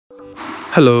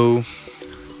Hello!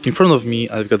 In front of me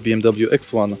I've got BMW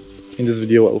X1. In this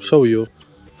video I'll show you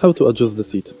how to adjust the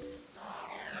seat.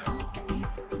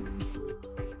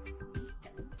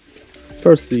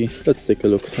 Firstly, let's take a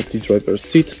look at the driver's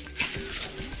seat.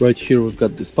 Right here we've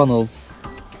got this panel.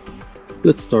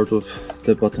 Let's start with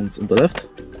the buttons on the left.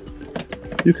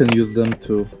 You can use them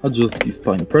to adjust the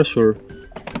spine pressure,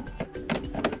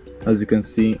 as you can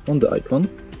see on the icon.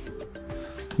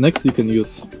 Next you can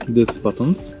use these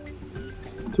buttons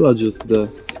to adjust the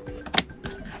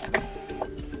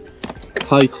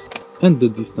height and the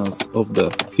distance of the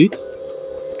seat,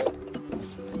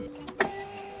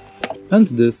 and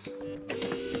this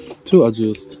to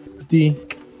adjust the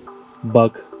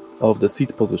back of the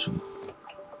seat position.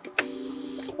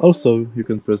 Also, you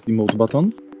can press the mode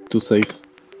button to save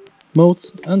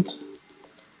modes, and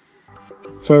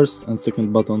first and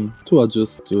second button to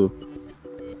adjust to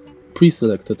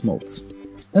pre-selected modes.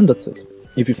 And that's it.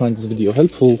 If you find this video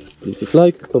helpful, please leave a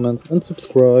like, comment and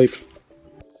subscribe.